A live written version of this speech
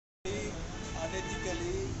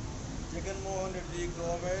Jagan Mohan Reddy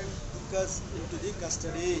government took us into the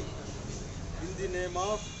custody in the name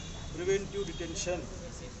of preventive detention.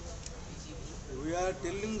 We are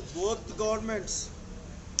telling both governments,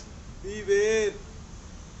 beware.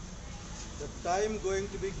 The time going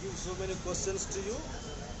to be give so many questions to you.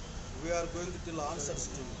 We are going to tell answers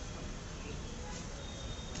to you.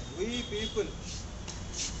 We people,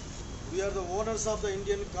 we are the owners of the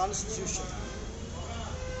Indian Constitution.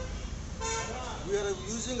 We are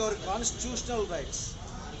using our constitutional rights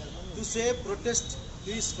to say protest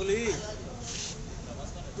peacefully,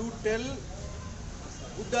 to tell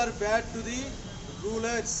good or bad to the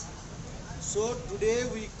rulers. So today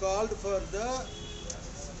we called for a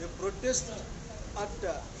protest at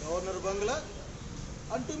Governor Bangla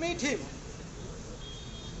and to meet him.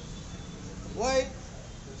 Why?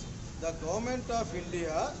 The government of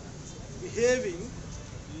India behaving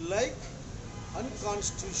like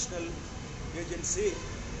unconstitutional agency.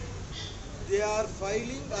 They are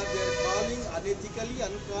filing or they are calling unethically,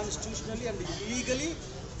 unconstitutionally and illegally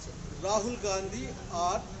Rahul Gandhi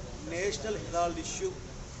on National Herald issue.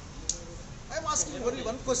 I am asking only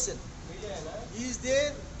one question.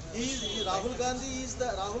 Rahul Gandhi is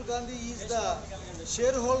the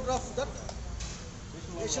shareholder of that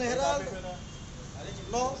National Herald?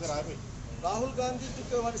 No. Rahul Gandhi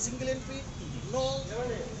took one single entry? No.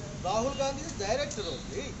 Rahul Gandhi is director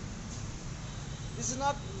only. This is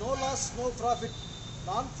not no loss, no profit,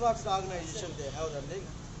 non-profit organization they have running.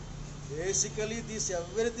 Basically, this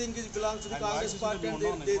everything is belongs to the Congress party and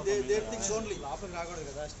their things only.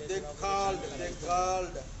 They called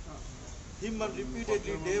him and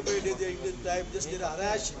repeatedly day by day they just they are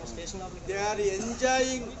harassing. They are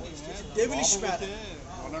enjoying devilish manner.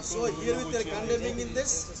 So here we are condemning in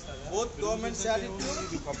this both government's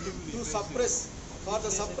attitude to suppress, for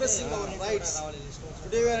the suppressing our rights.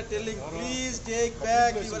 Today we are telling, please take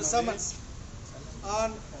back your summons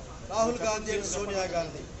on Rahul Gandhi and Sonia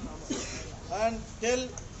Gandhi and tell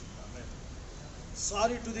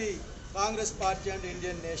sorry to the Congress party and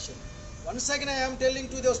Indian nation. Once again I am telling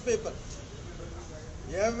to those people,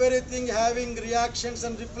 everything having reactions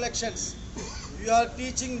and reflections. We are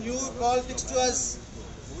teaching new politics to us.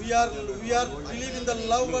 We are believe in the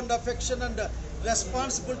love and affection and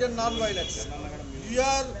responsibility and non-violence. We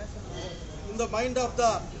are in the mind of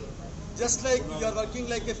just like we are working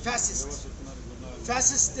like a fascist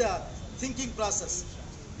thinking process.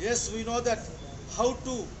 Yes, we know that how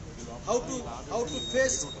to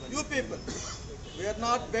face you people. We are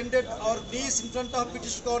not bended our knees in front of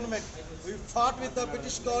British government. We fought with the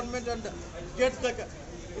British government and get the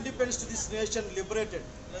independence to this nation liberated.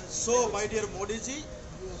 So, my dear Modi ji,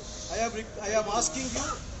 I am asking you,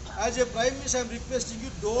 as a Prime Minister, I am requesting you,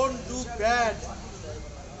 don't do bad.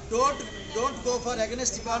 Don't go for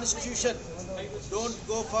against the Constitution. Don't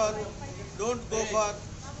go for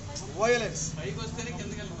violence.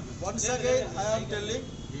 Once again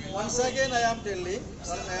I am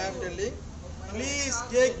telling, please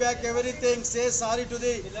take back everything. Say sorry to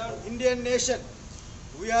the Indian nation.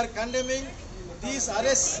 We are condemning these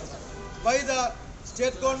arrests by the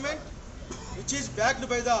state government, which is backed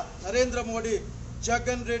by the Narendra Modi,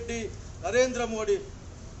 Jagan Reddy, Narendra Modi.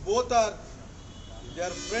 Both they are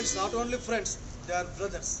friends, not only friends, they are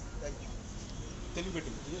brothers. Thank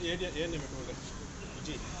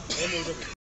you.